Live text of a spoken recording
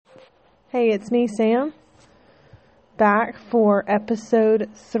Hey, it's me, Sam, back for episode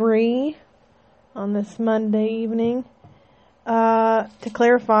 3 on this Monday evening. To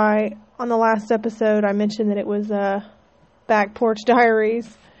clarify, on the last episode, I mentioned that it was Back Porch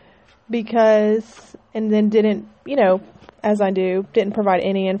Diaries and then didn't, as I do, didn't provide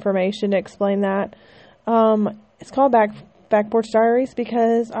any information to explain that. It's called Back Porch Diaries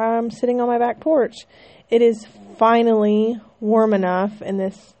because I'm sitting on my back porch. It is finally warm enough in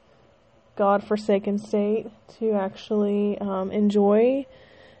this God-forsaken state to actually enjoy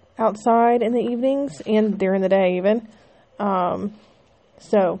outside in the evenings and during the day even.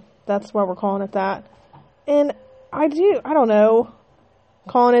 So that's why we're calling it that. And I don't know,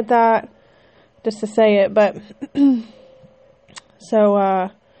 calling it that just to say it, but so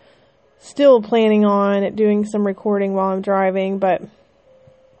still planning on doing some recording while I'm driving, but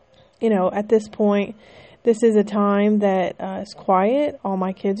at this point, this is a time that is quiet. All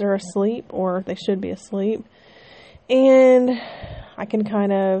my kids are asleep, or they should be asleep. And I can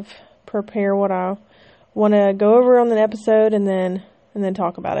kind of prepare what I want to go over on the episode and then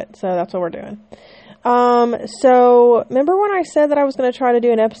talk about it. So that's what we're doing. So remember when I said that I was going to try to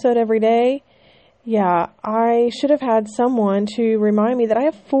do an episode every day? Yeah, I should have had someone to remind me that I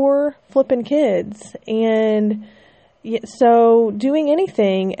have 4 flippin' kids, and so doing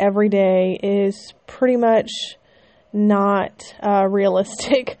anything every day is pretty much not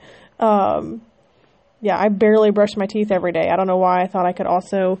realistic. I barely brush my teeth every day. I don't know why I thought I could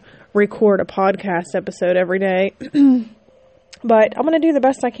also record a podcast episode every day, but I'm going to do the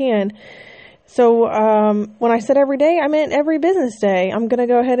best I can. So when I said every day, I meant every business day. I'm going to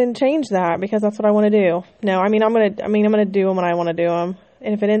go ahead and change that because that's what I want to do. No, I'm going to do them when I want to do them.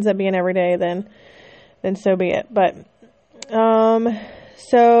 And if it ends up being every day, then so be it. But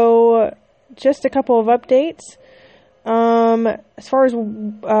so just a couple of updates. As far as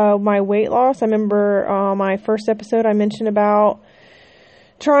my weight loss, I remember my first episode I mentioned about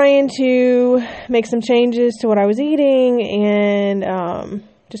trying to make some changes to what I was eating and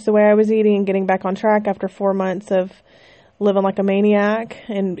just the way I was eating and getting back on track after 4 months of living like a maniac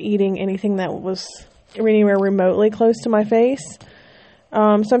and eating anything that was anywhere remotely close to my face. So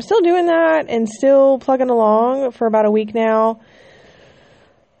I'm still doing that and still plugging along for about a week now.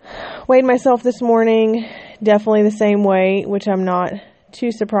 Weighed myself this morning, definitely the same weight, which I'm not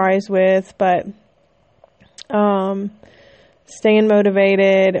too surprised with, but staying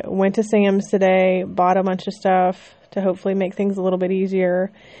motivated. Went to Sam's today, bought a bunch of stuff to hopefully make things a little bit easier,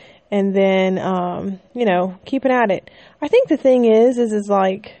 and then keeping at it. I think the thing is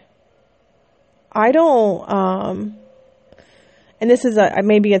like I don't and this is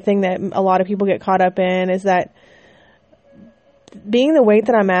maybe a thing that a lot of people get caught up in, is that being the weight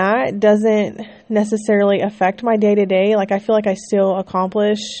that I'm at doesn't necessarily affect my day-to-day. Like, I feel like I still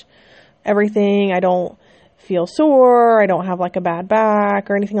accomplish everything. I don't feel sore. I don't have like a bad back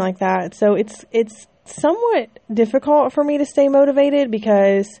or anything like that. So it's somewhat difficult for me to stay motivated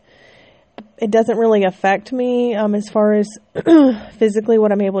because it doesn't really affect me as far as physically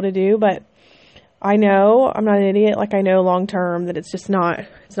what I'm able to do. But I know I'm not an idiot. Like, I know long term that it's not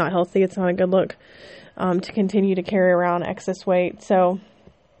healthy. It's not a good look to continue to carry around excess weight. So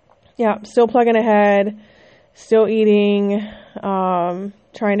yeah, still plugging ahead, still eating,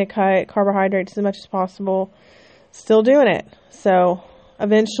 trying to cut carbohydrates as much as possible, still doing it. So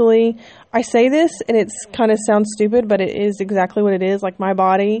eventually, I say this and it's kind of sounds stupid, but it is exactly what it is. Like,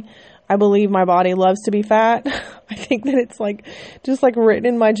 I believe my body loves to be fat. I think that it's like just like written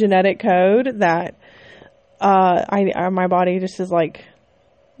in my genetic code that my body just is like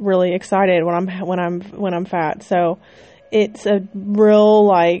really excited when I'm fat. So it's a real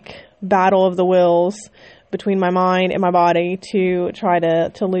like battle of the wills between my mind and my body to try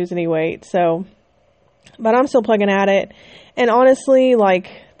to lose any weight. So, but I'm still plugging at it. And honestly, like,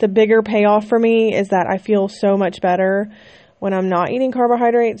 the bigger payoff for me is that I feel so much better when I'm not eating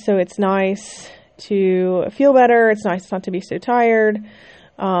carbohydrates. So it's nice to feel better. It's nice not to be so tired.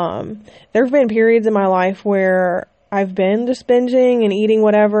 There have been periods in my life where I've been just binging and eating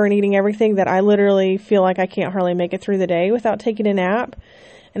whatever and eating everything that I literally feel like I can't hardly make it through the day without taking a nap.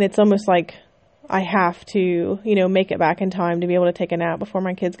 And it's almost like I have to, make it back in time to be able to take a nap before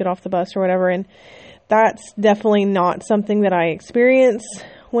my kids get off the bus or whatever. And that's definitely not something that I experience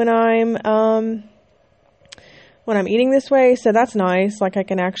when I'm eating this way. So that's nice. Like, I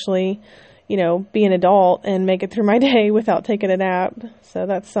can actually, be an adult and make it through my day without taking a nap. So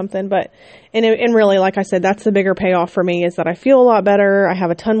that's something. But, and really, like I said, that's the bigger payoff for me, is that I feel a lot better. I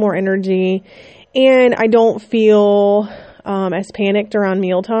have a ton more energy, and I don't feel as panicked around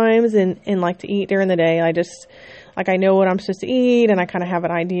meal times and like to eat during the day. I just, Like I know what I'm supposed to eat, and I kind of have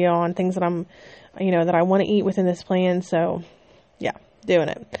an idea on things that I'm, that I want to eat within this plan. So yeah, doing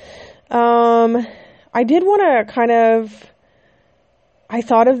it. I did want to I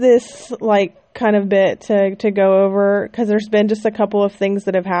thought of this kind of bit to go over, because there's been just a couple of things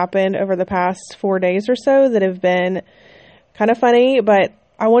that have happened over the past 4 days or so that have been kind of funny, but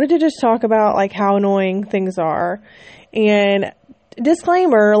I wanted to just talk about how annoying things are. And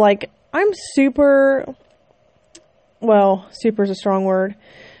disclaimer, I'm super is a strong word.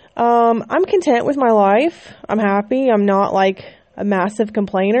 I'm content with my life. I'm happy. I'm not a massive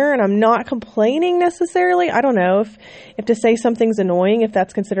complainer, and I'm not complaining necessarily. I don't know if to say something's annoying, if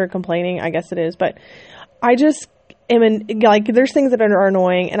that's considered complaining. I guess it is, but I just am there's things that are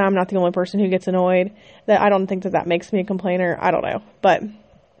annoying, and I'm not the only person who gets annoyed. That I don't think that makes me a complainer. I don't know, but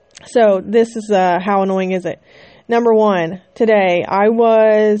so this is how annoying is it? Number one, today I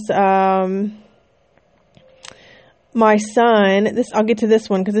was my son, I'll get to this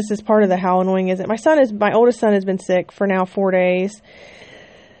one because this is part of the how annoying is it. My oldest son has been sick for now 4 days.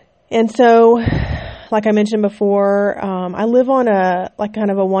 And so, like I mentioned before, I live on kind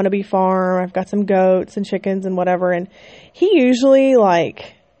of a wannabe farm. I've got some goats and chickens and whatever. And he usually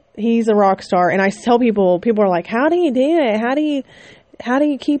he's a rock star. And I tell people are like, how do you do it? How do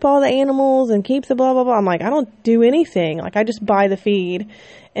you keep all the animals and keep the blah, blah, blah? I'm like, I don't do anything. I just buy the feed.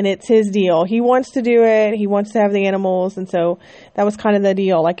 And it's his deal. He wants to do it. He wants to have the animals. And so that was kind of the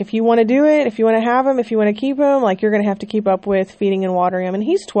deal. If you want to do it, if you want to have them, if you want to keep them, you're going to have to keep up with feeding and watering them. And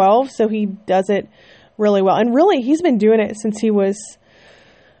he's 12, so he does it really well. And really, he's been doing it since he was,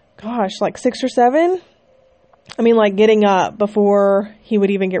 6 or 7. I mean, getting up before he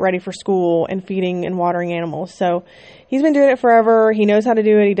would even get ready for school and feeding and watering animals. So he's been doing it forever. He knows how to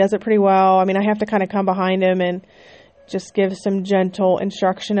do it. He does it pretty well. I mean, I have to kind of come behind him and just give some gentle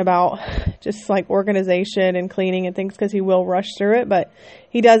instruction about just organization and cleaning and things, because he will rush through it, but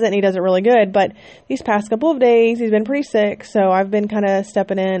he does it, and he does it really good. But these past couple of days, he's been pretty sick, so I've been kind of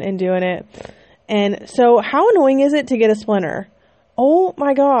stepping in and doing it. And so how annoying is it to get a splinter? Oh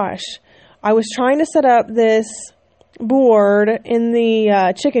my gosh. I was trying to set up this board in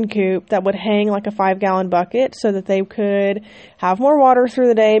the chicken coop that would hang a 5-gallon bucket so that they could have more water through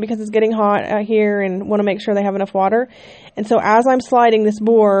the day, because it's getting hot out here and want to make sure they have enough water. And so as I'm sliding this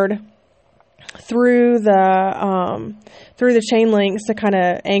board through the chain links to kind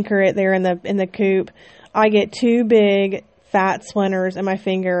of anchor it there in the coop, I get 2 big fat splinters in my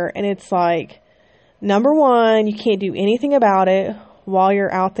finger, and it's number one, you can't do anything about it while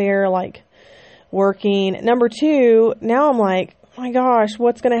you're out there working. Number 2, now I'm my gosh,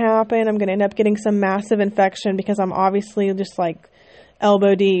 what's going to happen? I'm going to end up getting some massive infection because I'm obviously just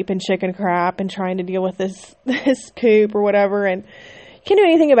elbow deep in chicken crap and trying to deal with this coop or whatever. And you can't do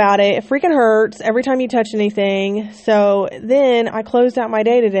anything about it. It freaking hurts every time you touch anything. So then I closed out my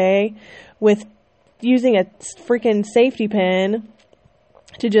day today with using a freaking safety pin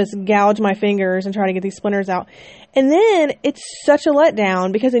to just gouge my fingers and try to get these splinters out. And then it's such a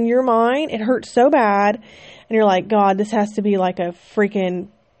letdown, because in your mind, it hurts so bad. And you're like, God, this has to be a freaking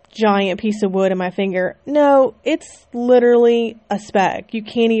giant piece of wood in my finger. No, it's literally a speck. You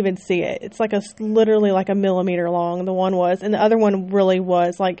can't even see it. It's literally a millimeter long. The one was, and the other one really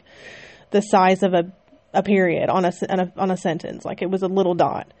was the size of a period on a sentence. It was a little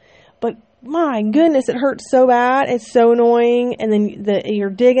dot. But my goodness, it hurts so bad. It's so annoying. And then you're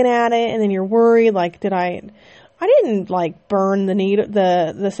digging at it, and then you're worried, I didn't burn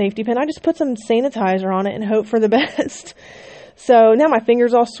the safety pin. I just put some sanitizer on it and hope for the best. So now my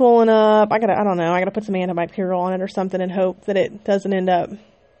finger's all swollen up. I gotta put some antibacterial on it or something and hope that it doesn't end up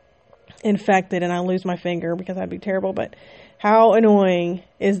infected and I lose my finger, because that'd be terrible. But how annoying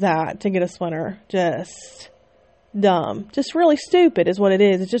is that to get a splinter? Just dumb. Just really stupid is what it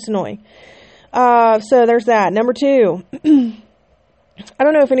is. It's just annoying. So there's that. Number 2. I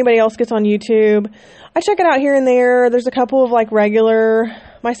don't know if anybody else gets on YouTube. I check it out here and there. There's a couple of regular.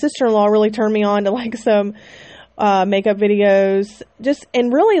 My sister-in-law really turned me on to some makeup videos.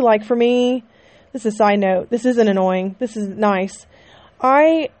 And really for me, this is a side note. This isn't annoying. This is nice.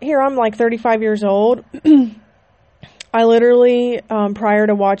 I'm 35 years old. I literally, prior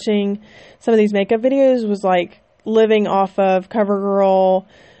to watching some of these makeup videos, was living off of CoverGirl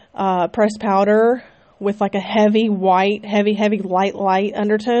pressed powder with a heavy white, heavy light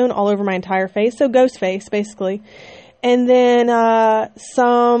undertone all over my entire face. So ghost face, basically. And then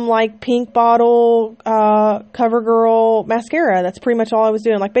some pink bottle CoverGirl mascara. That's pretty much all I was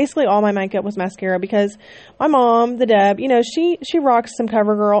doing. Basically all my makeup was mascara, because my mom, the Deb, she rocks some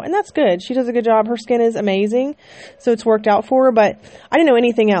CoverGirl, and that's good. She does a good job. Her skin is amazing, so it's worked out for her. But I didn't know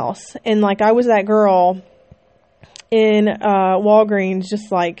anything else. And I was that girl in Walgreens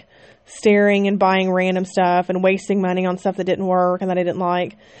just like staring and buying random stuff and wasting money on stuff that didn't work and that I didn't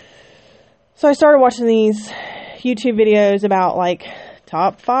like. So I started watching these YouTube videos about like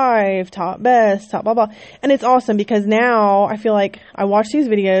top 5, top best, top blah blah. And it's awesome because now I feel like I watch these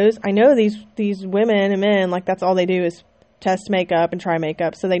videos. I know these women and men, like that's all they do is test makeup and try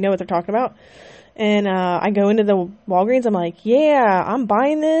makeup. So they know what they're talking about. And I go into the Walgreens. I'm like, yeah, I'm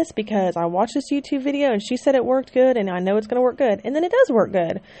buying this because I watched this YouTube video and she said it worked good and I know it's going to work good. And then it does work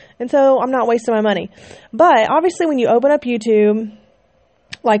good. And so I'm not wasting my money. But obviously when you open up YouTube,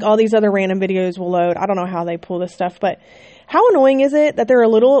 like all these other random videos will load. I don't know how they pull this stuff, but how annoying is it that there are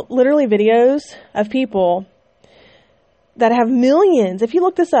literally videos of people that have millions. If you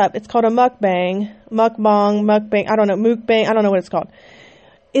look this up, it's called a mukbang, I don't know what it's called.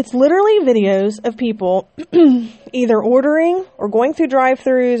 It's literally videos of people either ordering or going through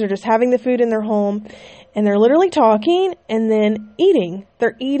drive-thrus or just having the food in their home. And they're literally talking and then eating.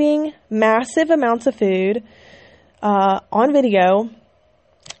 They're eating massive amounts of food on video.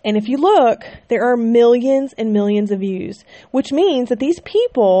 And if you look, there are millions and millions of views, which means that these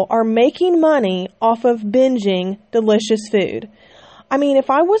people are making money off of binging delicious food. I mean, if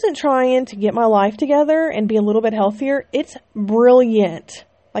I wasn't trying to get my life together and be a little bit healthier, it's brilliant.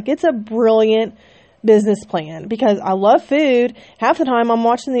 Like, it's a brilliant business plan because I love food. Half the time I'm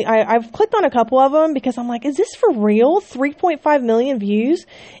watching I've clicked on a couple of them because I'm like, is this for real? 3.5 million views?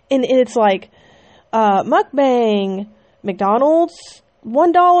 And it's like, mukbang, McDonald's,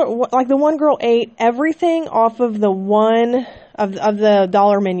 $1, like the one girl ate everything off of the one of the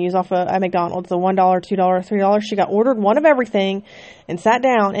dollar menus off of at McDonald's, the $1, $2, $3. She got ordered one of everything and sat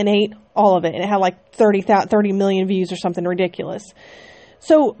down and ate all of it. And it had like 30 million views or something ridiculous.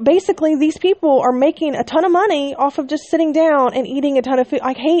 So basically, these people are making a ton of money off of just sitting down and eating a ton of food.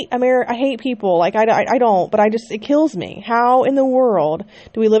 I hate people. Like, I don't, but it kills me. How in the world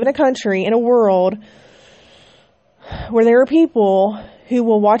do we live in a country, in a world where there are people who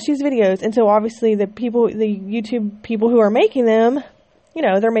will watch these videos? And so obviously the YouTube people who are making them, you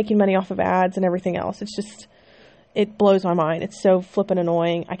know, they're making money off of ads and everything else. It's just, it blows my mind. It's so flippin'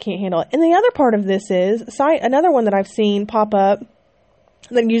 annoying. I can't handle it. And the other part of this is, another one that I've seen pop up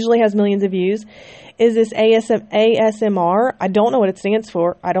that usually has millions of views is this ASMR. I don't know what it stands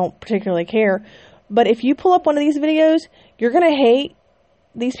for. I don't particularly care. But if you pull up one of these videos, you're going to hate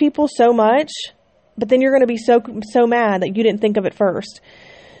these people so much, but then you're going to be so mad that you didn't think of it first.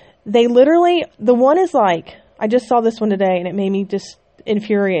 They literally, the one is like, I just saw this one today and it made me just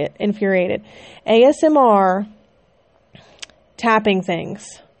infuriated. ASMR tapping things.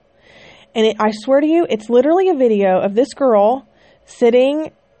 And I swear to you, it's literally a video of this girl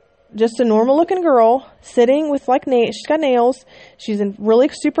sitting, just a normal looking girl, sitting with like she's got nails. She's really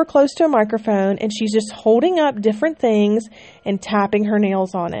super close to a microphone and she's just holding up different things and tapping her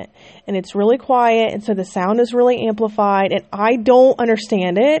nails on it. And it's really quiet. And so the sound is really amplified and I don't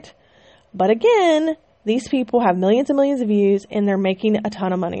understand it. But again, these people have millions and millions of views and they're making a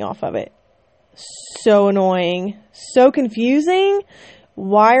ton of money off of it. So annoying, so confusing.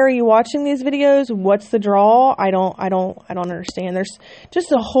 Why are you watching these videos? What's the draw? I don't understand. There's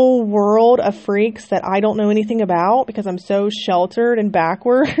just a whole world of freaks that I don't know anything about because I'm so sheltered and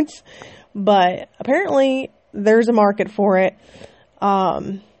backwards. But apparently there's a market for it.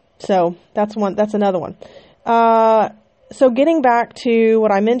 So that's another one. So getting back to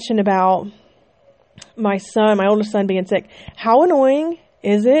what I mentioned about my oldest son being sick. How annoying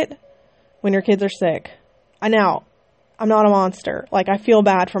is it when your kids are sick? I'm not a monster. Like, I feel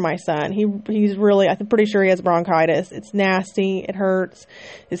bad for my son. He's really, I'm pretty sure he has bronchitis. It's nasty. It hurts.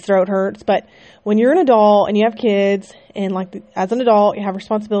 His throat hurts. But when you're an adult and you have kids and like as an adult, you have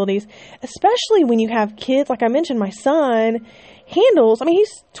responsibilities, especially when you have kids. Like I mentioned, my son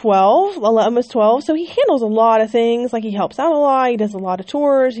he's 12, almost 12. So he handles a lot of things. Like he helps out a lot. He does a lot of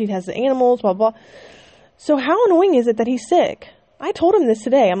chores. He has the animals, blah, blah. So how annoying is it that he's sick? I told him this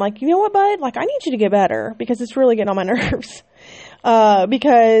today. I'm like, you know what, bud? Like, I need you to get better because it's really getting on my nerves.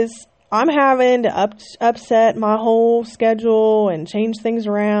 Because I'm having to upset my whole schedule and change things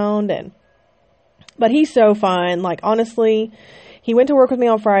around. But he's so fun. Like, honestly, he went to work with me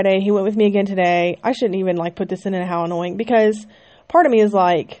on Friday. He went with me again today. I shouldn't even like put this in and how annoying because part of me is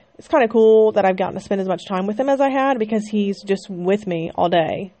like, it's kind of cool that I've gotten to spend as much time with him as I had because he's just with me all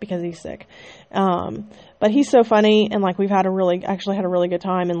day because he's sick. But he's so funny and like we've actually had a really good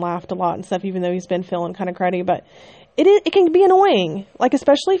time and laughed a lot and stuff, even though he's been feeling kind of cruddy, but it can be annoying. Like,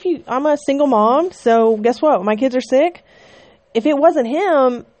 especially I'm a single mom. So guess what? When my kids are sick, if it wasn't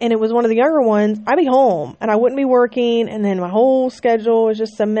him and it was one of the younger ones, I'd be home and I wouldn't be working. And then my whole schedule is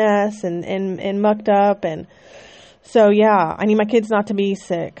just a mess and mucked up. And So yeah, I need my kids not to be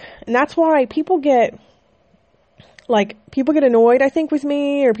sick. And that's why people get annoyed, I think, with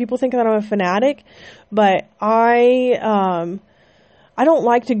me, or people think that I'm a fanatic, but I don't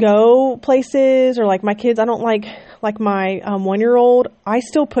like to go places, or like my kids, I don't like my 1-year-old, I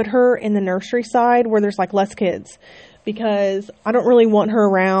still put her in the nursery side where there's like less kids, because I don't really want her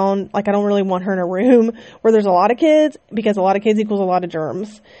around, like I don't really want her in a room where there's a lot of kids, because a lot of kids equals a lot of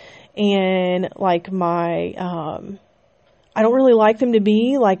germs. And like I don't really like them to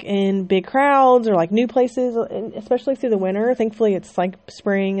be like in big crowds or like new places, especially through the winter. Thankfully it's like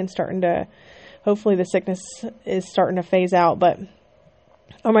spring and hopefully the sickness is starting to phase out. But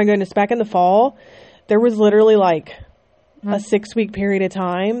oh my goodness, back in the fall, there was literally like a 6-week period of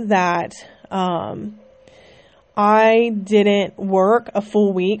time that I didn't work a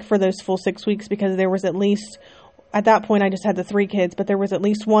full week for those full 6 weeks, because there was at least, at that point I just had the 3 kids, but there was at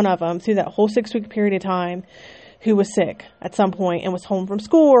least one of them through that whole 6-week period of time who was sick at some point and was home from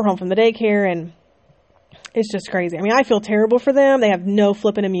school or home from the daycare. And it's just crazy. I mean, I feel terrible for them. They have no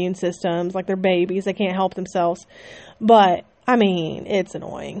flipping immune systems, like they're babies. They can't help themselves. But I mean, it's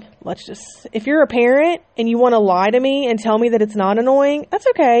annoying. If you're a parent and you want to lie to me and tell me that it's not annoying, that's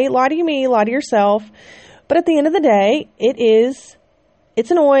okay. Lie to me, lie to yourself. But at the end of the day, it's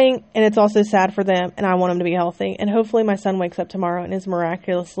annoying, and it's also sad for them, and I want them to be healthy. And hopefully my son wakes up tomorrow and is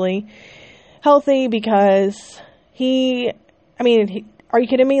miraculously healthy, because are you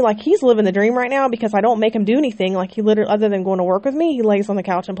kidding me? Like, he's living the dream right now, because I don't make him do anything. Like, he literally, other than going to work with me, he lays on the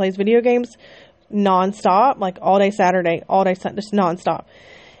couch and plays video games nonstop, like all day Saturday, all day Sunday, just nonstop.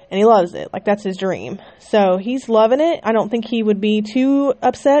 And he loves it. Like, that's his dream. So he's loving it. I don't think he would be too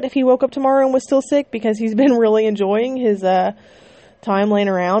upset if he woke up tomorrow and was still sick, because he's been really enjoying his time laying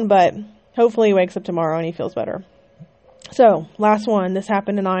around. But hopefully he wakes up tomorrow and he feels better. So last one, this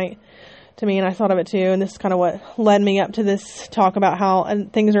happened tonight to me, and I thought of it too, and this is kind of what led me up to this talk about how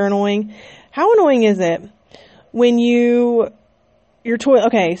things are annoying. How annoying is it when your toilet,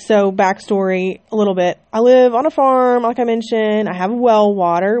 okay, so backstory a little bit. I live on a farm, like I mentioned. I have well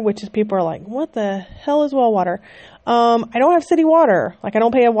water, which is, people are like, what the hell is well water? I don't have city water. Like, I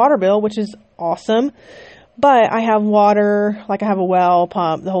don't pay a water bill, which is awesome, but I have water, like I have a well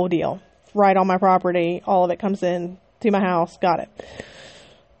pump, the whole deal, right on my property. All of it comes in to my house. Got it.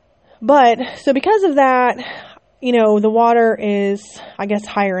 But, so because of that, the water is, I guess,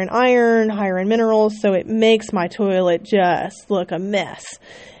 higher in iron, higher in minerals, so it makes my toilet just look a mess.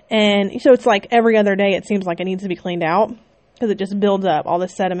 And so it's like every other day it seems like it needs to be cleaned out, because it just builds up, all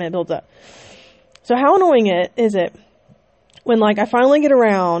this sediment builds up. So how annoying is it when, like, I finally get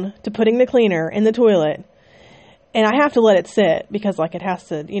around to putting the cleaner in the toilet, and I have to let it sit, because, like, it has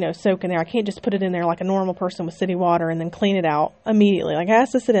to, soak in there. I can't just put it in there like a normal person with city water and then clean it out immediately. Like, it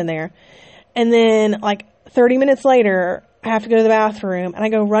has to sit in there. And then, like, 30 minutes later, I have to go to the bathroom, and I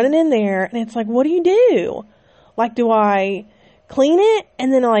go running in there, and it's like, what do you do? Like, do I clean it?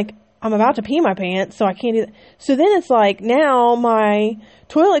 And then, like, I'm about to pee my pants, so I can't do that. So then it's like, now my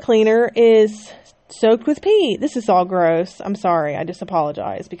toilet cleaner is soaked with pee. This is all gross. I'm sorry. I just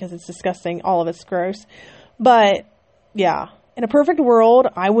apologize, because it's disgusting. All of it's gross. But yeah, in a perfect world,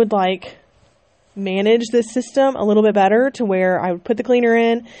 I would like manage this system a little bit better, to where I would put the cleaner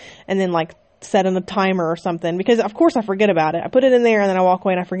in and then like set on the timer or something, because of course I forget about it. I put it in there and then I walk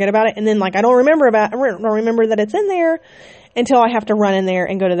away and I forget about it. And then like, I don't remember that it's in there until I have to run in there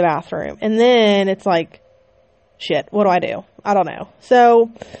and go to the bathroom. And then it's like, shit, what do I do? I don't know.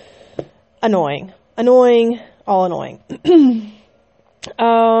 So annoying, all annoying.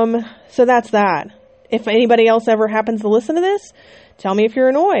 So that's that. If anybody else ever happens to listen to this, tell me if you're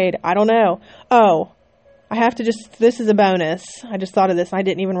annoyed. I don't know. Oh, I have to this is a bonus. I just thought of this. I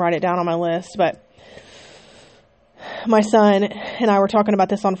didn't even write it down on my list, but my son and I were talking about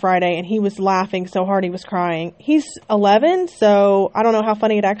this on Friday, and he was laughing so hard he was crying. He's 11, so I don't know how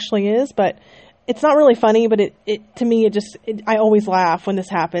funny it actually is, but it's not really funny, but it to me, I always laugh when this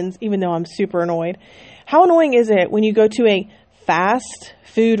happens, even though I'm super annoyed. How annoying is it when you go to a fast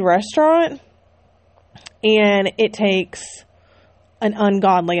food restaurant and it takes an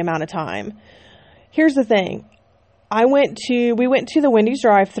ungodly amount of time? Here's the thing. We went to the Wendy's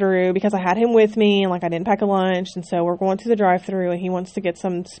drive-thru because I had him with me, and like I didn't pack a lunch, and so we're going to the drive-thru, and he wants to get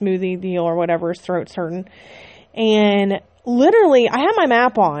some smoothie deal or whatever, his throat's hurting. And literally, I had my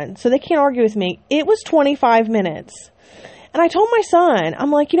map on, so they can't argue with me. It was 25 minutes. And I told my son,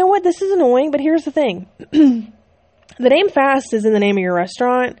 I'm like, you know what, this is annoying, but here's the thing. The name Fast is in the name of your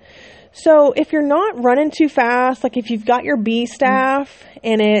restaurant. So if you're not running too fast, like if you've got your B staff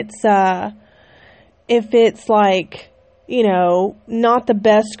and if it's like not the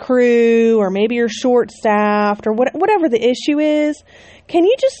best crew, or maybe you're short staffed, or whatever the issue is, can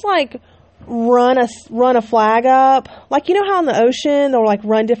you just like run a flag up? Like, how in the ocean they'll like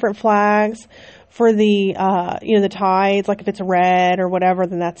run different flags for the the tides, like if it's red or whatever,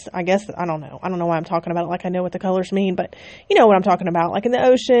 then that's, I guess, I don't know why I'm talking about it like I know what the colors mean, but you know what I'm talking about. Like in the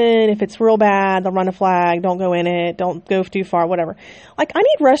ocean, if it's real bad, they'll run a flag, don't go in it, don't go too far, whatever. Like, I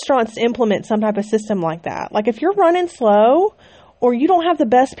need restaurants to implement some type of system like that. Like, if you're running slow, or you don't have the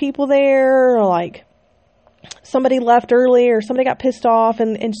best people there, or like somebody left early, or somebody got pissed off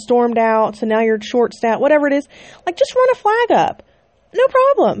and stormed out, so now you're short staffed, whatever it is, like, just run a flag up. No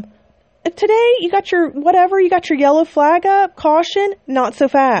problem. Today, you got your yellow flag up, caution, not so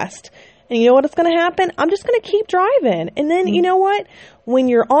fast. And you know what's going to happen? I'm just going to keep driving. And then, you know what? When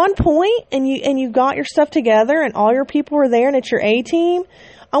you're on point and you got your stuff together and all your people are there and it's your A team,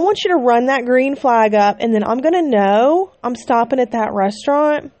 I want you to run that green flag up, and then I'm going to know I'm stopping at that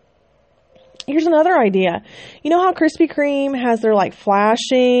restaurant. Here's another idea. You know how Krispy Kreme has their like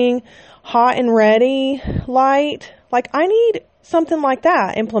flashing, hot and ready light? Like, I need something like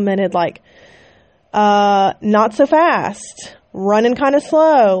that implemented, like not so fast, running kind of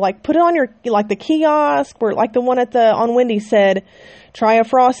slow. Like, put it on your, like the kiosk, where like the one on Wendy's said, try a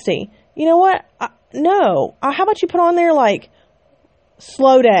Frosty. You know what? No. How about you put on there like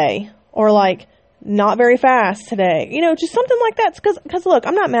slow day, or like not very fast today? Just something like that. Because look,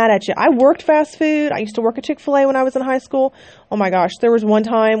 I'm not mad at you. I worked fast food. I used to work at Chick-fil-A when I was in high school. Oh my gosh. There was one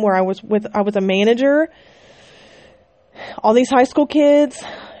time where I was a manager. All these high school kids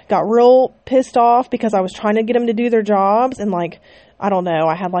got real pissed off because I was trying to get them to do their jobs. And like, I don't know,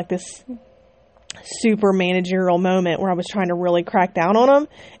 I had like this super managerial moment where I was trying to really crack down on them.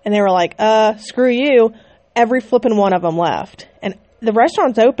 And they were like, screw you. Every flipping one of them left. And the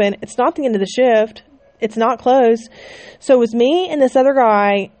restaurant's open. It's not the end of the shift. It's not closed. So it was me and this other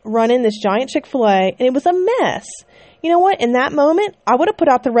guy running this giant Chick-fil-A, and it was a mess. You know what? In that moment, I would have put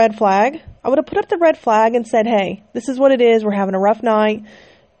out the red flag. I would have put up the red flag and said, hey, this is what it is. We're having a rough night.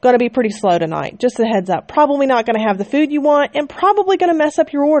 Going to be pretty slow tonight. Just a heads up. Probably not going to have the food you want, and probably going to mess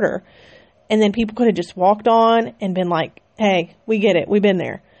up your order. And then people could have just walked on and been like, hey, we get it. We've been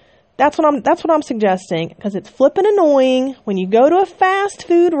there. That's what I'm suggesting, because it's flipping annoying when you go to a fast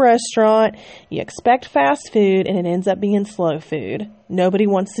food restaurant, you expect fast food, and it ends up being slow food. Nobody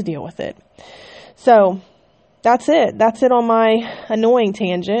wants to deal with it. So that's it. That's it on my annoying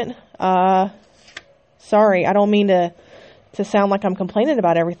tangent. Sorry, I don't mean to sound like I'm complaining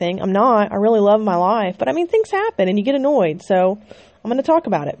about everything. I'm not. I really love my life. But I mean, things happen and you get annoyed. So I'm going to talk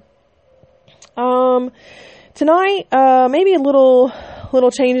about it. Tonight, maybe a little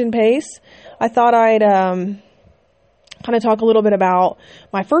change in pace. I thought I'd kind of talk a little bit about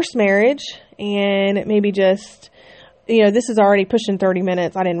my first marriage, and maybe just, this is already pushing 30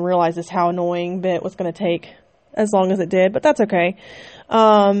 minutes. I didn't realize this, how annoying bit was going to take as long as it did, but that's okay.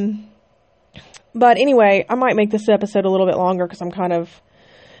 But anyway, I might make this episode a little bit longer because I'm kind of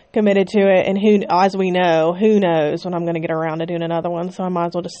committed to it, and as we know, who knows when I'm going to get around to doing another one, so I might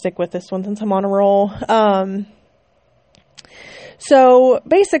as well just stick with this one since I'm on a roll. So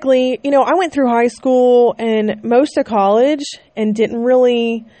basically, I went through high school and most of college and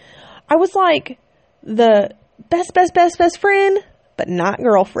I was like the best friend, but not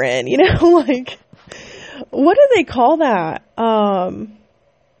girlfriend, like, what do they call that?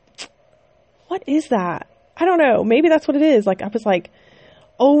 What is that? I don't know. Maybe that's what it is. Like, I was like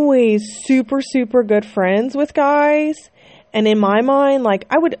always super, super good friends with guys. And in my mind, like,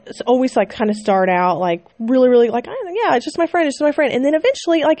 I would always like kind of start out like really, really like, yeah, it's just my friend. And then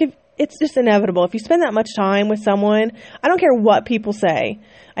eventually, like, if it's just inevitable. If you spend that much time with someone, I don't care what people say.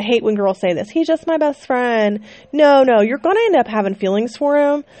 I hate when girls say this. He's just my best friend. No, you're going to end up having feelings for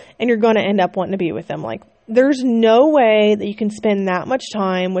him, and you're going to end up wanting to be with him. Like, there's no way that you can spend that much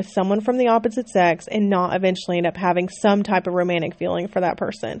time with someone from the opposite sex and not eventually end up having some type of romantic feeling for that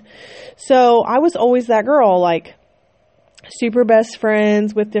person. So I was always that girl, like, super best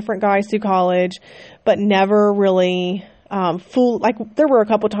friends with different guys through college, but never really like, there were a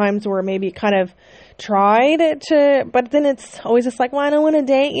couple times where maybe kind of tried to, but then it's always just like, well, I don't want to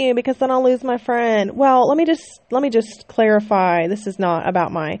date you because then I'll lose my friend. Well, let me just clarify. This is not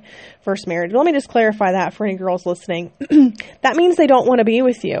about my first marriage. Let me just clarify that for any girls listening. That means they don't want to be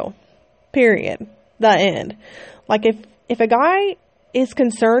with you. Period. The end. Like, if a guy is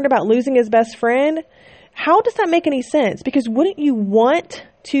concerned about losing his best friend, how does that make any sense? Because wouldn't you want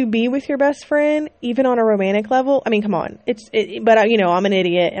to be with your best friend, even on a romantic level? I mean, come on. But I'm an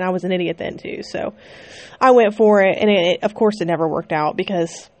idiot, and I was an idiot then too. So I went for it, and of course it never worked out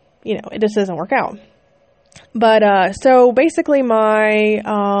because, it just doesn't work out. But, so basically my,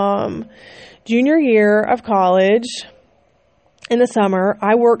 junior year of college in the summer,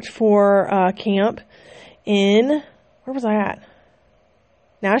 I worked for a camp where was I at?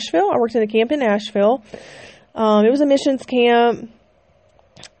 Nashville. I worked in a camp in Nashville. It was a missions camp.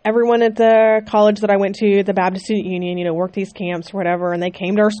 Everyone at the college that I went to, the Baptist Student Union, worked these camps or whatever, and they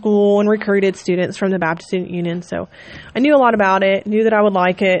came to our school and recruited students from the Baptist Student Union. So I knew a lot about it, knew that I would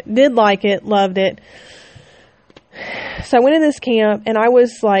like it, did like it, loved it. So I went in this camp, and I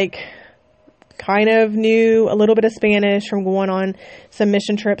was like, kind of knew a little bit of Spanish from going on some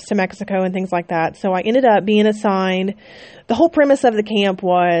mission trips to Mexico and things like that. So I ended up being assigned. The whole premise of the camp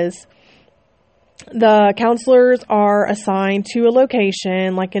was the counselors are assigned to a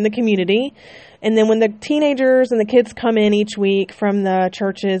location, like in the community. And then when the teenagers and the kids come in each week from the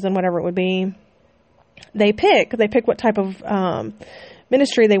churches and whatever it would be, they pick what type of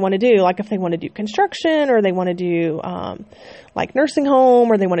ministry they want to do. Like if they want to do construction, or they want to do like nursing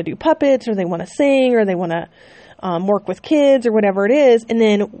home, or they want to do puppets, or they want to sing, or they want to work with kids, or whatever it is. And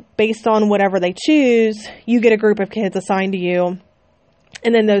then based on whatever they choose, you get a group of kids assigned to you.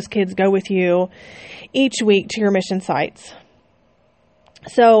 And then those kids go with you each week to your mission sites.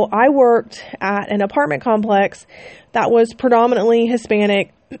 So I worked at an apartment complex that was predominantly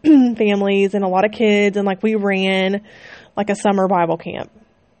Hispanic families and a lot of kids. And like we ran like a summer Bible camp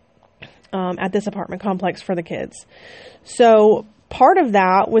at this apartment complex for the kids. So part of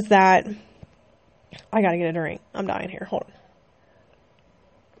that was that I got to get a drink. I'm dying here. Hold on.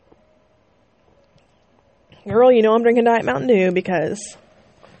 Girl, I'm drinking Diet Mountain Dew because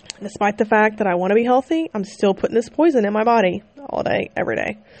despite the fact that I want to be healthy, I'm still putting this poison in my body all day, every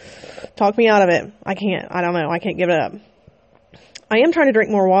day. Talk me out of it. I can't. I don't know. I can't give it up. I am trying to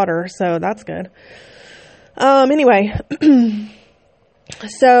drink more water, so that's good. Anyway,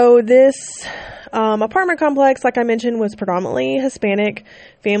 so this apartment complex, like I mentioned, was predominantly Hispanic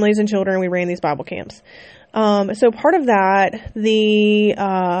families and children. We ran these Bible camps. So part of that, the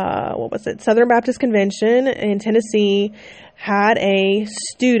Southern Baptist Convention in Tennessee had a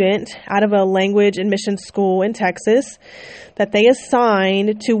student out of a language and mission school in Texas that they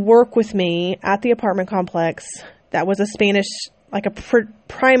assigned to work with me at the apartment complex. That was a Spanish, like a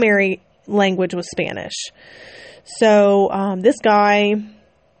primary language was Spanish. So this guy,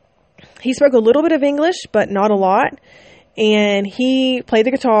 he spoke a little bit of English, but not a lot. And he played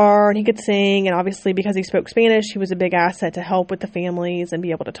the guitar and he could sing. And obviously because he spoke Spanish, he was a big asset to help with the families and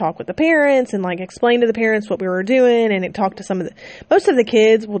be able to talk with the parents and like explain to the parents what we were doing. And it talked to most of the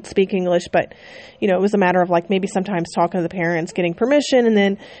kids would speak English, but it was a matter of like maybe sometimes talking to the parents, getting permission. And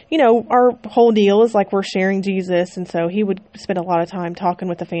then, our whole deal is like we're sharing Jesus. And so he would spend a lot of time talking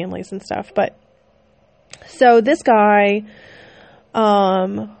with the families and stuff. But so this guy,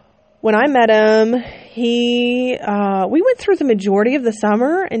 when I met him, we went through the majority of the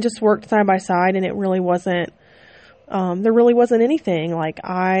summer and just worked side by side, and it really wasn't, there really wasn't anything. Like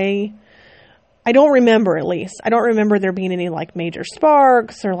I don't remember, at least. I don't remember there being any like major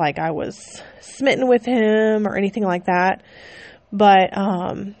sparks or like I was smitten with him or anything like that. But,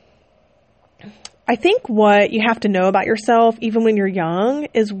 I think what you have to know about yourself, even when you're young,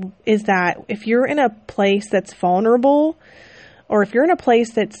 is that if you're in a place that's vulnerable, or if you're in a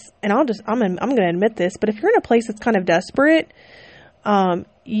place that's, and I'm going to admit this, but if you're in a place that's kind of desperate,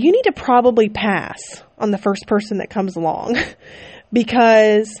 you need to probably pass on the first person that comes along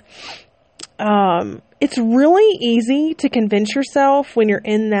because, it's really easy to convince yourself when you're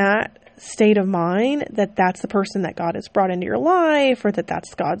in that state of mind that that's the person that God has brought into your life, or that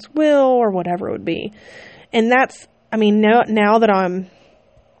that's God's will, or whatever it would be. And that's, now that I'm,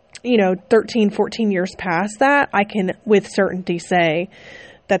 13, 14 years past that, I can with certainty say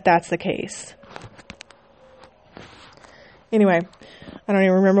that that's the case. Anyway, I don't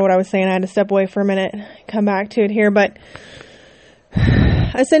even remember what I was saying. I had to step away for a minute, come back to it here. But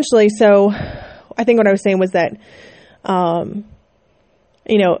essentially, so I think what I was saying was that,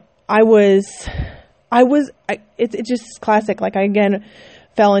 it's just classic. Like I, again,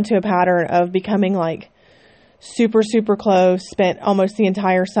 fell into a pattern of becoming like super, super close, spent almost the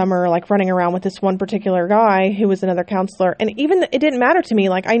entire summer like running around with this one particular guy who was another counselor. And even it didn't matter to me.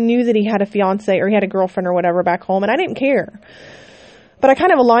 Like I knew that he had a fiance or he had a girlfriend or whatever back home, and I didn't care. But I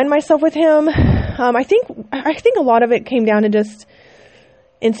kind of aligned myself with him. I think a lot of it came down to just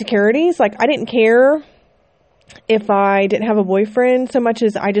insecurities. Like I didn't care if I didn't have a boyfriend so much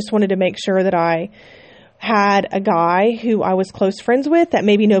as I just wanted to make sure that I had a guy who I was close friends with that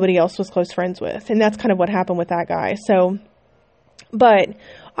maybe nobody else was close friends with. And that's kind of what happened with that guy. So, but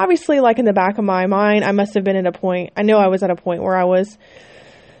obviously like in the back of my mind, I must have been at a point, I know I was at a point where I was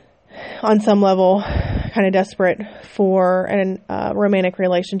on some level, kind of desperate for a romantic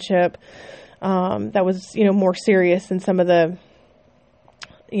relationship that was, more serious than some of the,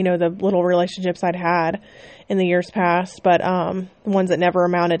 the little relationships I'd had in the years past, but ones that never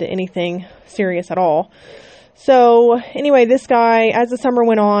amounted to anything serious at all. So anyway, this guy, as the summer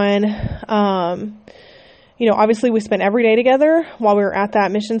went on, obviously we spent every day together while we were at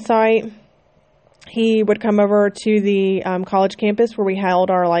that mission site. He would come over to the college campus where we held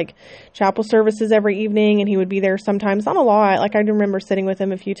our chapel services every evening, and he would be there sometimes, not a lot. I remember sitting with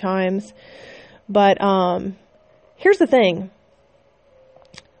him a few times. But here's the thing.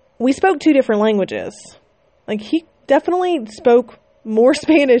 We spoke two different languages. He definitely spoke more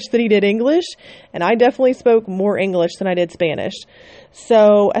Spanish than he did English, and I definitely spoke more English than I did Spanish.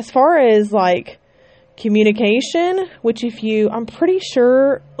 So as far as communication, which I'm pretty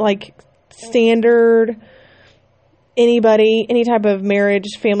sure standard, any type of marriage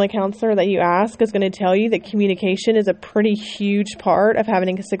family counselor that you ask is going to tell you that communication is a pretty huge part of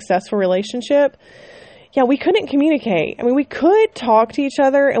having a successful relationship. Yeah, we couldn't communicate. I mean, we could talk to each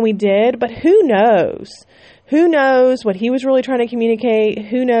other, and we did, but who knows? Who knows what he was really trying to communicate?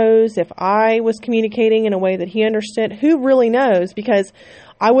 Who knows if I was communicating in a way that he understood? Who really knows? Because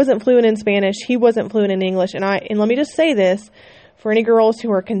I wasn't fluent in Spanish. He wasn't fluent in English. And let me just say this, for any girls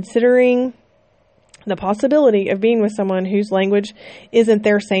who are considering the possibility of being with someone whose language isn't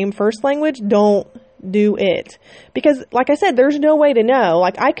their same first language, don't do it. Because like I said, there's no way to know.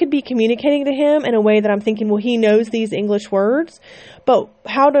 I could be communicating to him in a way that I'm thinking, well, he knows these English words, but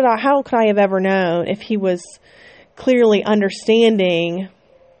how could I have ever known if he was clearly understanding?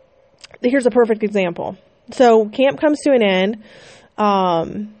 Here's a perfect example. So camp comes to an end.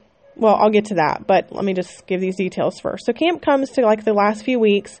 Well, I'll get to that, but let me just give these details first. So camp comes to the last few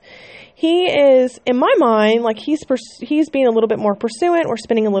weeks. He is, in my mind, he's being a little bit more pursuant. We're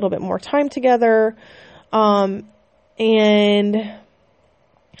spending a little bit more time together. And, we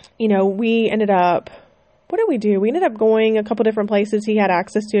ended up, what did we do? We ended up going a couple different places. He had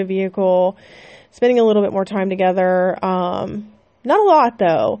access to a vehicle, spending a little bit more time together. Not a lot,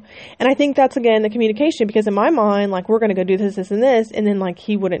 though. And I think that's, again, the communication, because in my mind, we're going to go do this, this, and this, and then,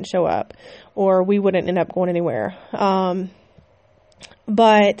 he wouldn't show up, or we wouldn't end up going anywhere.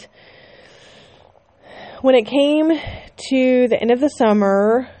 But when it came to the end of the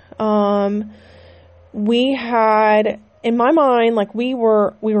summer, we had, in my mind, we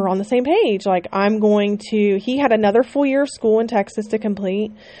were on the same page. He had another full year of school in Texas to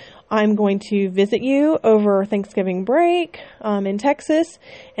complete. I'm going to visit you over Thanksgiving break in Texas,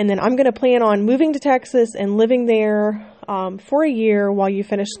 and then I'm going to plan on moving to Texas and living there for a year while you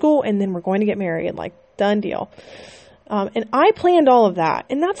finish school, and then we're going to get married. Done deal. And I planned all of that,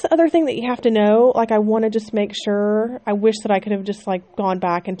 and that's the other thing that you have to know. I want to just make sure. I wish that I could have just gone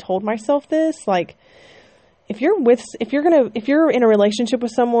back and told myself this. If you're in a relationship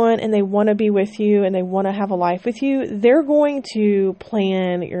with someone and they want to be with you and they want to have a life with you, they're going to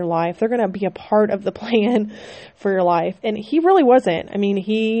plan your life. They're going to be a part of the plan for your life. And he really wasn't. I mean,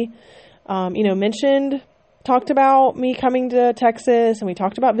 he, talked about me coming to Texas, and we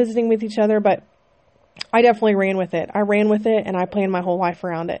talked about visiting with each other, but I definitely ran with it. I ran with it, and I planned my whole life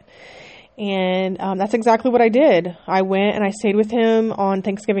around it. And that's exactly what I did. I went and I stayed with him on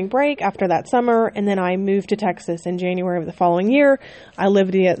Thanksgiving break after that summer, and then I moved to Texas in January of the following year. I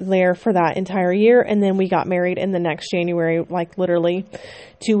lived there for that entire year, and then we got married in the next January, literally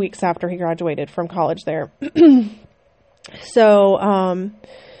 2 weeks after he graduated from college there. So,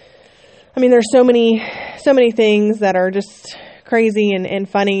 there's so many things that are just crazy and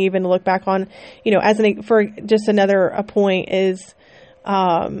funny even to look back on, for just another point is,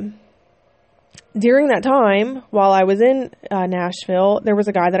 during that time, while I was in Nashville, there was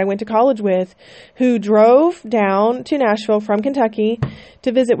a guy that I went to college with who drove down to Nashville from Kentucky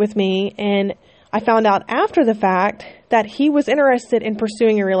to visit with me, and I found out after the fact that he was interested in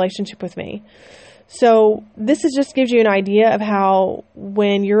pursuing a relationship with me. So this just gives you an idea of how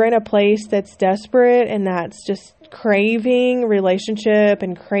when you're in a place that's desperate and that's just craving relationship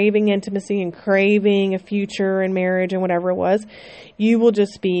and craving intimacy and craving a future and marriage and whatever it was, you will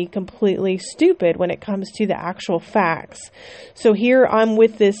just be completely stupid when it comes to the actual facts. So here I'm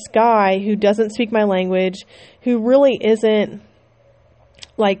with this guy who doesn't speak my language, who really isn't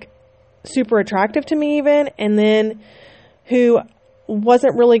super attractive to me even, and then who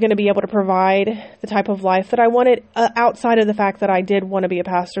wasn't really going to be able to provide the type of life that I wanted, outside of the fact that I did want to be a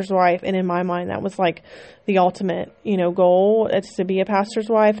pastor's wife. And in my mind, that was like the ultimate, goal. It's to be a pastor's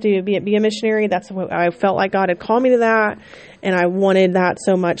wife, to be a missionary. That's what I felt like God had called me to that. And I wanted that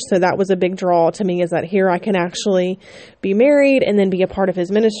so much. So that was a big draw to me, is that here I can actually be married and then be a part of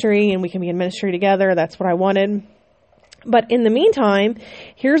his ministry, and we can be in ministry together. That's what I wanted. But in the meantime,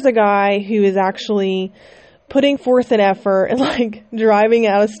 here's a guy who is actually putting forth an effort and like driving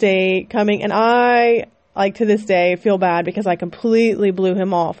out of state, coming, and I, like, to this day feel bad because I completely blew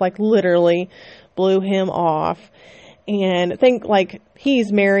him off, like literally blew him off. And think, like,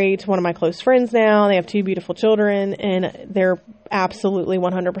 he's married to one of my close friends now. They have 2 beautiful children, and they're absolutely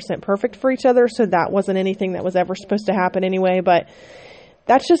 100% perfect for each other. So that wasn't anything that was ever supposed to happen anyway, but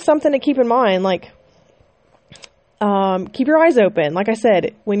that's just something to keep in mind. Like, keep your eyes open. Like I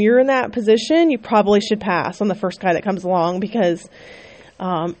said, when you're in that position, you probably should pass on the first guy that comes along, because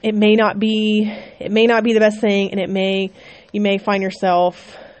it may not be the best thing, and you may find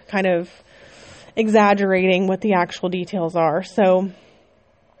yourself kind of exaggerating what the actual details are. So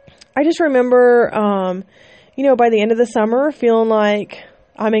I just remember, by the end of the summer, feeling like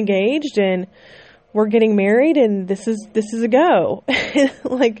I'm engaged and we're getting married, and this is a go.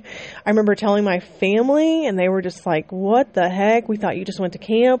 Like, I remember telling my family, and they were just like, what the heck? We thought you just went to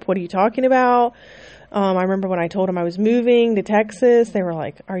camp. What are you talking about? I remember when I told them I was moving to Texas, they were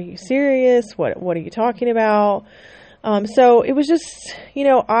like, are you serious? What are you talking about? So it was just,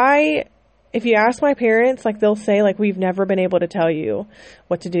 if you ask my parents, like, they'll say, like, we've never been able to tell you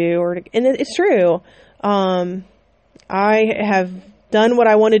what to do, and it's true. I have done what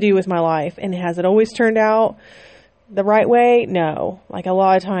I want to do with my life, and has it always turned out the right way? No. Like, a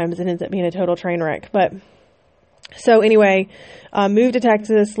lot of times it ends up being a total train wreck. But so anyway, moved to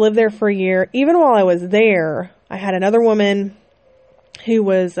Texas, lived there for a year. Even while I was there, I had another woman who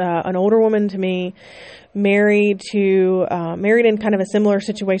was an older woman to me, married in kind of a similar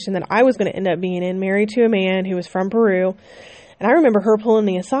situation that I was going to end up being in, married to a man who was from Peru. And I remember her pulling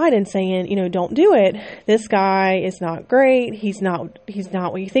me aside and saying, don't do it. This guy is not great. He's not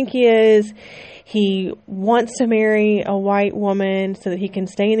what you think he is. He wants to marry a white woman so that he can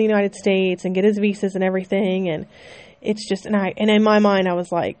stay in the United States and get his visas and everything. And it's just, and in my mind, I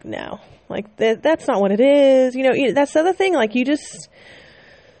was like, no, like that's not what it is. That's the other thing. Like,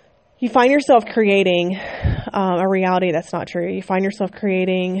 you find yourself creating a reality that's not true. You find yourself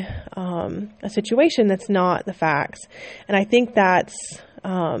creating a situation that's not the facts. And I think this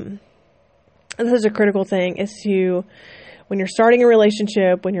is a critical thing, is to, when you're starting a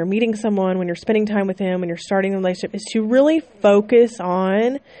relationship, when you're meeting someone, when you're spending time with him, when you're starting a relationship, is to really focus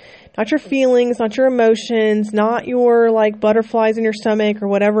on not your feelings, not your emotions, not your like butterflies in your stomach or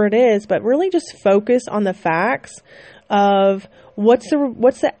whatever it is, but really just focus on the facts of what's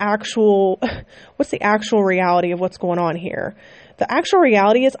the actual reality of what's going on here. The actual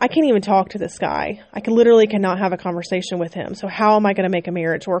reality is I can't even talk to this guy. I literally cannot have a conversation with him. So how am I going to make a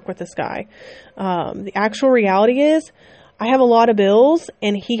marriage work with this guy? The actual reality is I have a lot of bills,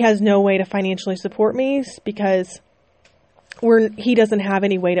 and he has no way to financially support me because he doesn't have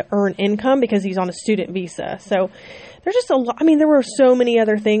any way to earn income because he's on a student visa. So there's just a lot. I mean, there were so many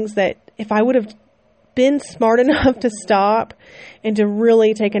other things that if I would have been smart enough to stop and to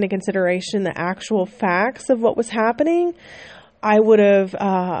really take into consideration the actual facts of what was happening, I would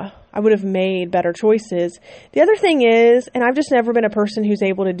have made better choices. The other thing is, and I've just never been a person who's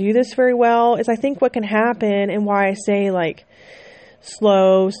able to do this very well, is I think what can happen, and why I say like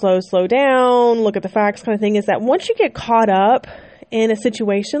slow down, look at the facts kind of thing, is that once you get caught up in a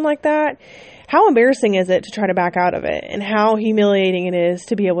situation like that, how embarrassing is it to try to back out of it, and how humiliating it is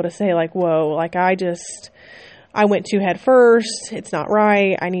to be able to say like, whoa, like I went too head first. It's not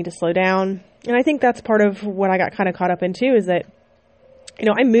right. I need to slow down. And I think that's part of what I got kind of caught up in too, is that,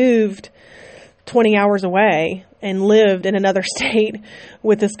 I moved 20 hours away and lived in another state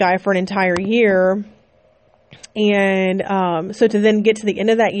with this guy for an entire year. And so to then get to the end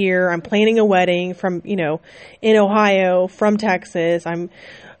of that year, I'm planning a wedding from, in Ohio from Texas. I'm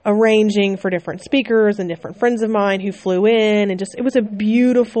arranging for different speakers and different friends of mine who flew in, and it was a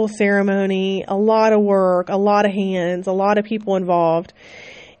beautiful ceremony, a lot of work, a lot of hands, a lot of people involved.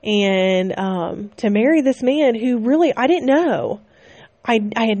 And to marry this man who really I didn't know. I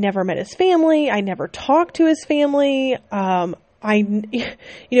had never met his family. I never talked to his family. The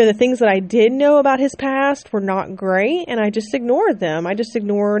things that I did know about his past were not great, and I just ignored them. I just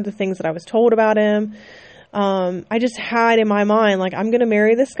ignored the things that I was told about him. I just had in my mind, like, I'm going to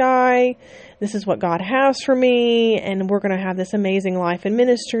marry this guy. This is what God has for me. And we're going to have this amazing life in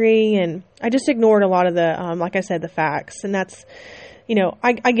ministry. And I just ignored a lot of the, like I said, the facts. And that's,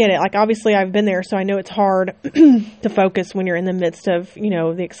 I get it. Like, obviously I've been there, so I know it's hard to focus when you're in the midst of,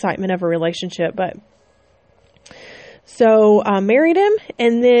 the excitement of a relationship. But so married him.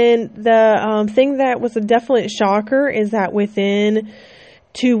 And then the thing that was a definite shocker is that within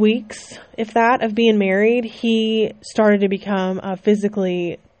 2 weeks, if that, of being married, he started to become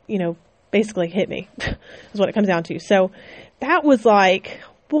physically, basically hit me, is what it comes down to. So that was like,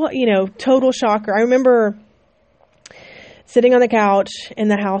 total shocker. I remember sitting on the couch in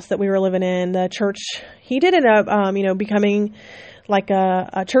the house that we were living in, the church. He did end up, becoming like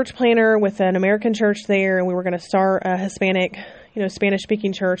a church planner with an American church there, and we were going to start a Hispanic,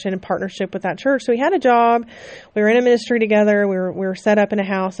 Spanish-speaking church in partnership with that church. So he had a job. We were in a ministry together. We were set up in a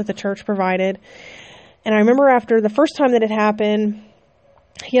house that the church provided. And I remember after the first time that it happened,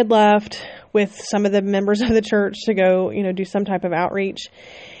 he had left with some of the members of the church to go, do some type of outreach.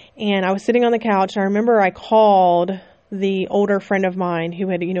 And I was sitting on the couch, and I remember I called the older friend of mine who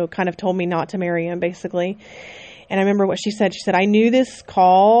had, kind of told me not to marry him, basically. And I remember what she said. She said, I knew this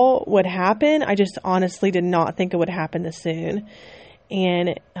call would happen. I just honestly did not think it would happen this soon.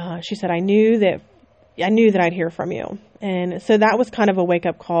 And she said, I knew that I'd hear from you. And so that was kind of a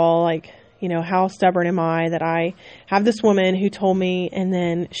wake-up call, like, how stubborn am I that I have this woman who told me, and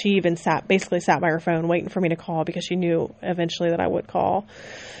then she even basically sat by her phone waiting for me to call because she knew eventually that I would call.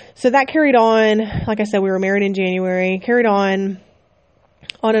 So that carried on. Like I said, we were married in January, carried on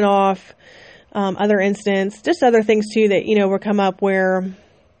and off. Other instance, just other things too that, would come up where,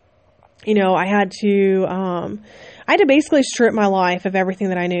 I had to basically strip my life of everything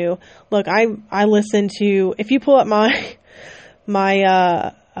that I knew. Look, I listened to, if you pull up my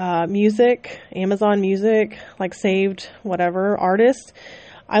music, Amazon Music, like saved whatever artist,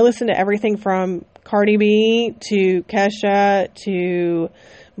 I listened to everything from Cardi B to Kesha to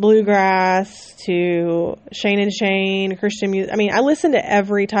bluegrass to Shane and Shane, Christian music. I mean, I listen to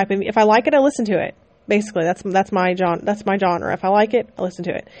every type of, if I like it, I listen to it. Basically, that's my genre. If I like it, I listen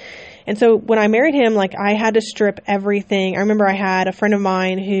to it. And so when I married him, like, I had to strip everything. I remember I had a friend of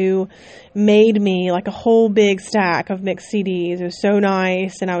mine who made me like a whole big stack of mixed CDs. It was so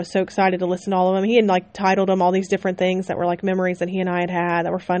nice, and I was so excited to listen to all of them. He had like titled them all these different things that were like memories that he and I had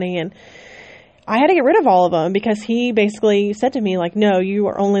that were funny, and I had to get rid of all of them because he basically said to me, like, no, you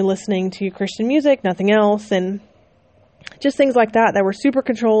are only listening to Christian music, nothing else. And just things like that were super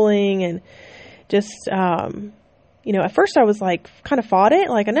controlling. And just, at first I was like, kind of fought it.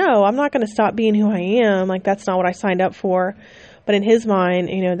 Like, no, I'm not going to stop being who I am. Like, that's not what I signed up for. But in his mind,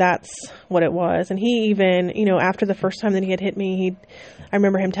 that's what it was. And he even, after the first time that he had hit me, I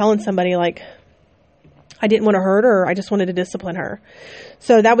remember him telling somebody, like, I didn't want to hurt her. I just wanted to discipline her.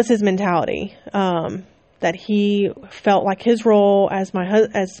 So that was his mentality, that he felt like his role as my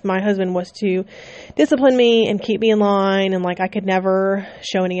husband was to discipline me and keep me in line. And like, I could never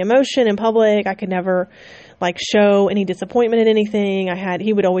show any emotion in public. I could never like show any disappointment in anything.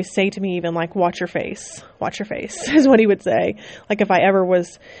 He would always say to me, even like, watch your face is what he would say. Like, if I ever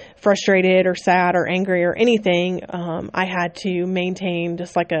was frustrated or sad or angry or anything, I had to maintain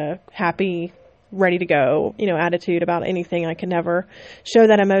just like a happy, ready to go, attitude about anything. I could never show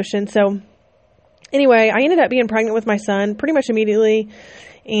that emotion. So anyway, I ended up being pregnant with my son pretty much immediately,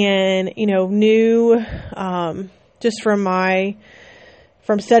 and, knew, just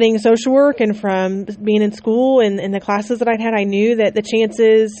from studying social work and from being in school and the classes that I'd had, I knew that the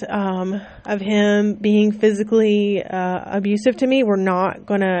chances, of him being physically, abusive to me were not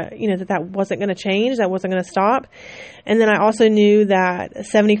gonna, that wasn't gonna change, that wasn't gonna stop. And then I also knew that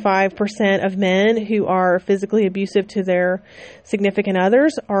 75% of men who are physically abusive to their significant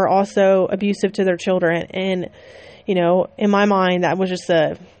others are also abusive to their children. And, in my mind, that was just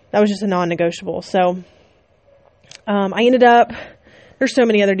a non-negotiable. So, I ended up, there's so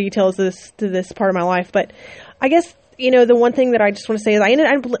many other details to this part of my life, but I guess, the one thing that I just want to say is I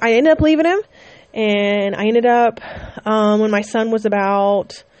ended up leaving him, and I ended up, when my son was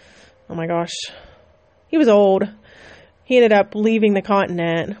about, oh my gosh, he was old. He ended up leaving the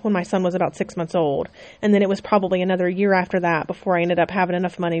continent when my son was about 6 months old. And then it was probably another year after that before I ended up having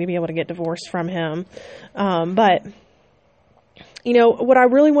enough money to be able to get divorced from him. But, what I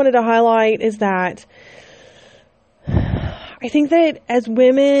really wanted to highlight is that I think that as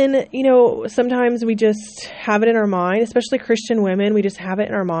women, sometimes we just have it in our mind, especially Christian women, we just have it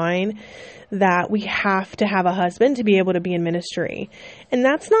in our mind that we have to have a husband to be able to be in ministry. And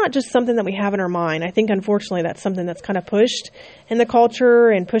that's not just something that we have in our mind. I think, unfortunately, that's something that's kind of pushed in the culture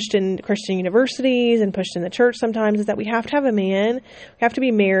and pushed in Christian universities and pushed in the church sometimes, is that we have to have a man, we have to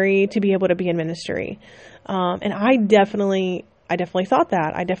be married to be able to be in ministry. And I definitely thought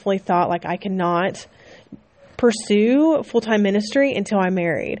that. I definitely thought, like, I cannot pursue full-time ministry until I'm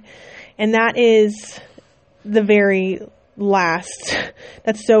married. And that is the very last.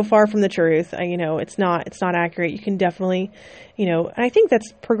 That's so far from the truth. It's not accurate. You can definitely, and I think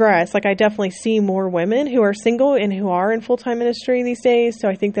that's progressed. Like, I definitely see more women who are single and who are in full-time ministry these days. So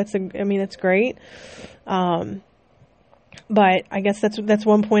I think that's great. But I guess that's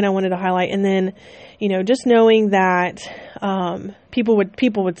one point I wanted to highlight. And then, just knowing that, people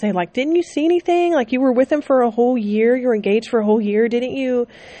would say, like, didn't you see anything? Like, you were with him for a whole year, you were engaged for a whole year. Didn't you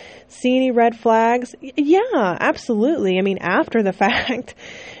see any red flags? Yeah, absolutely. I mean, after the fact,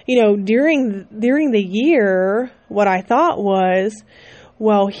 during the year, what I thought was,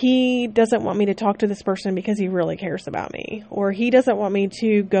 well, he doesn't want me to talk to this person because he really cares about me, or he doesn't want me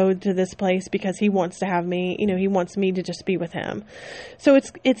to go to this place because he wants to have me, he wants me to just be with him. So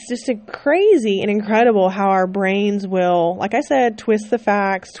it's just crazy and incredible how our brains will, like I said, twist the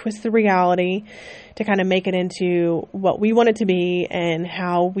facts, twist the reality to kind of make it into what we want it to be and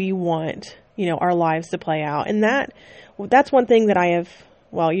how we want, our lives to play out. And that's one thing that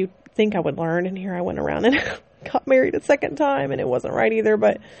you think I would learn, and here I went around and got married a second time, and it wasn't right either.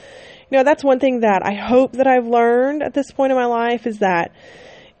 But, that's one thing that I hope that I've learned at this point in my life, is that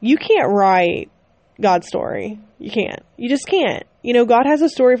you can't write God's story. You can't. You just can't. God has a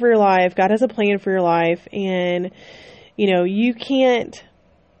story for your life. God has a plan for your life. And, you can't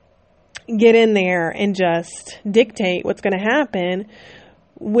get in there and just dictate what's going to happen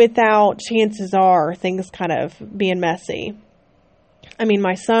without, chances are, things kind of being messy. I mean,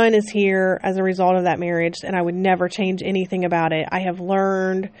 my son is here as a result of that marriage, and I would never change anything about it. I have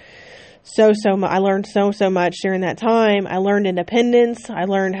learned so much. I learned so much during that time. I learned independence. I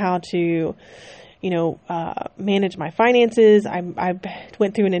learned how to, manage my finances. I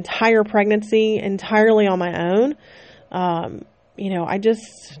went through an entire pregnancy entirely on my own. I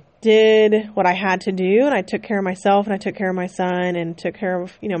just did what I had to do, and I took care of myself, and I took care of my son, and took care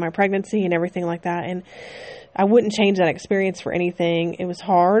of, my pregnancy and everything like that. And I wouldn't change that experience for anything. It was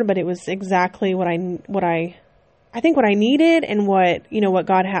hard, but it was exactly what I think what I needed, and what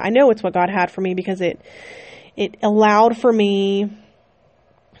God had. I know it's what God had for me, because it allowed for me,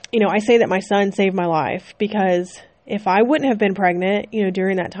 I say that my son saved my life, because if I wouldn't have been pregnant,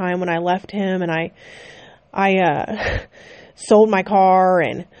 during that time when I left him, and I sold my car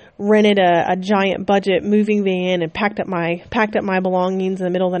and rented a giant budget moving van and packed up my belongings in the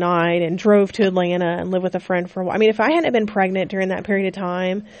middle of the night and drove to Atlanta and lived with a friend for a while. I mean, if I hadn't been pregnant during that period of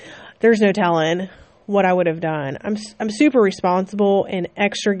time, there's no telling what I would have done. I'm super responsible and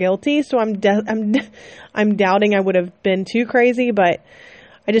extra guilty, so I'm doubting I would have been too crazy, but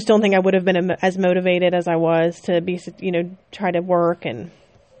I just don't think I would have been as motivated as I was to be, try to work and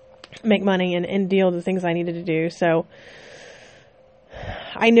make money and deal with the things I needed to do. So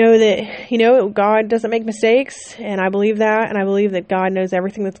I know that, God doesn't make mistakes, and I believe that, and I believe that God knows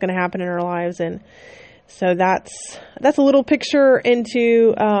everything that's going to happen in our lives. And so that's a little picture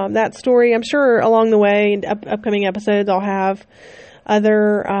into that story. I'm sure along the way in upcoming episodes, I'll have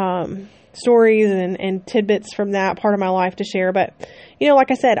other stories and tidbits from that part of my life to share. But,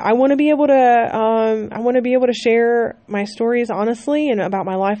 like I said, I want to be able to share my stories honestly and about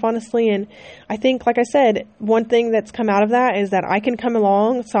my life honestly. And I think, like I said, one thing that's come out of that is that I can come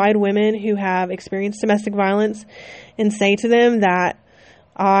alongside women who have experienced domestic violence and say to them that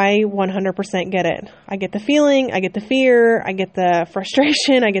I 100% get it. I get the feeling, I get the fear, I get the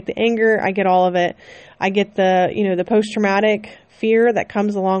frustration, I get the anger, I get all of it. I get the, the post-traumatic fear that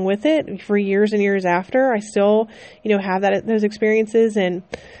comes along with it for years and years after. I still, have those experiences. And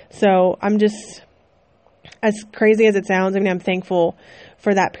so I'm just, as crazy as it sounds, I'm thankful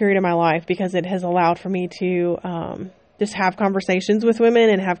for that period of my life, because it has allowed for me to just have conversations with women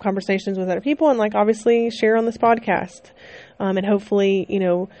and have conversations with other people, and obviously share on this podcast, and hopefully,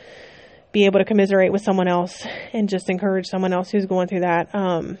 be able to commiserate with someone else and just encourage someone else who's going through that.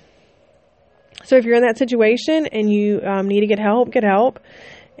 So if you're in that situation and you need to get help, get help.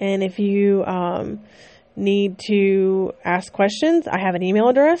 And if you need to ask questions, I have an email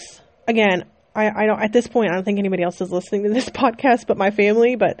address. Again, I don't, at this point, I don't think anybody else is listening to this podcast but my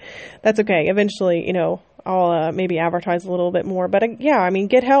family, but that's okay. Eventually, I'll maybe advertise a little bit more. But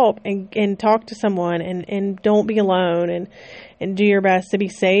get help and talk to someone, and don't be alone, and do your best to be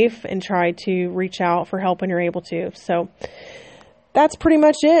safe and try to reach out for help when you're able to. So that's pretty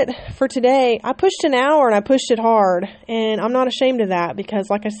much it for today. I pushed an hour and I pushed it hard, and I'm not ashamed of that because,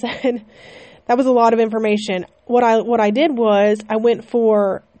 like I said, that was a lot of information. What I did was I went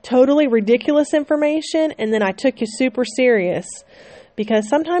for totally ridiculous information, and then I took you super serious, because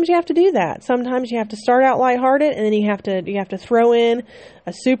sometimes you have to do that. Sometimes you have to start out lighthearted, and then you have to throw in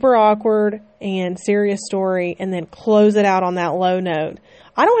a super awkward and serious story, and then close it out on that low note.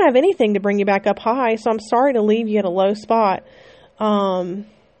 I don't have anything to bring you back up high, so I'm sorry to leave you at a low spot. I'm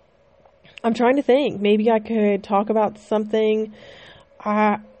trying to think. Maybe I could talk about something.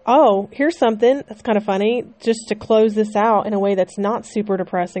 Here's something that's kind of funny, just to close this out in a way that's not super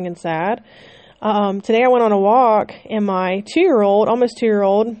depressing and sad. Today I went on a walk, and my 2-year-old, almost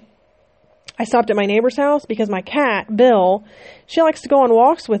 2-year-old, I stopped at my neighbor's house because my cat, Bill, she likes to go on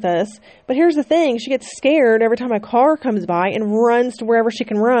walks with us. But here's the thing, she gets scared every time a car comes by and runs to wherever she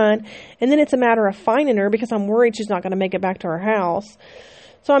can run. And then it's a matter of finding her because I'm worried she's not going to make it back to her house.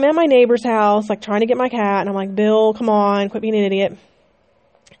 So I'm at my neighbor's house, like trying to get my cat. And I'm like, Bill, come on, quit being an idiot.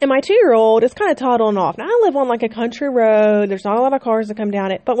 And my 2-year-old is kind of toddling off. Now, I live on like a country road. There's not a lot of cars that come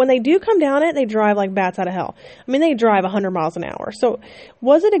down it. But when they do come down it, they drive like bats out of hell. I mean, they drive 100 miles an hour. So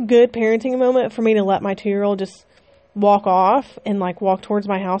was it a good parenting moment for me to let my 2-year-old just walk off and like walk towards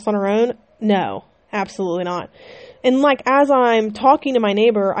my house on her own? No, absolutely not. And like, as I'm talking to my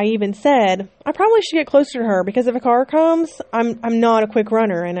neighbor, I even said, I probably should get closer to her because if a car comes, I'm not a quick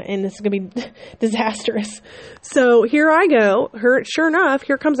runner and this is going to be disastrous. So here I go. Sure enough,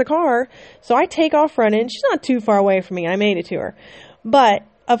 here comes a car. So I take off running. She's not too far away from me. I made it to her. But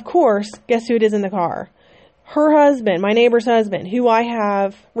of course, guess who it is in the car? Her husband, my neighbor's husband, who I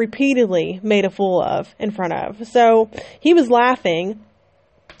have repeatedly made a fool of in front of. So he was laughing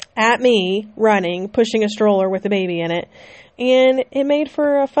at me running, pushing a stroller with a baby in it, and it made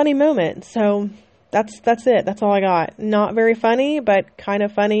for a funny moment. So that's it. That's all I got. Not very funny, but kind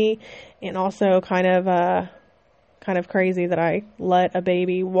of funny, and also kind of crazy that I let a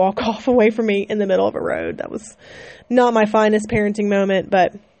baby walk off away from me in the middle of a road. That was not my finest parenting moment,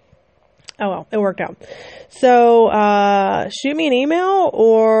 but oh well, it worked out. So shoot me an email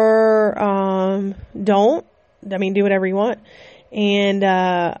or don't. I mean, do whatever you want. And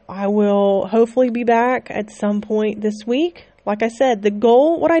I will hopefully be back at some point this week. Like I said, the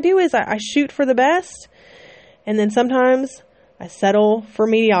goal, what I do is I shoot for the best, and then sometimes I settle for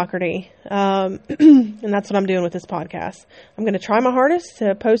mediocrity. And that's what I'm doing with this podcast. I'm going to try my hardest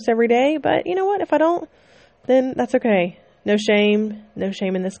to post every day, but you know what? If I don't, then that's okay. No shame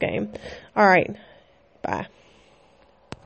in this game. All right. Bye.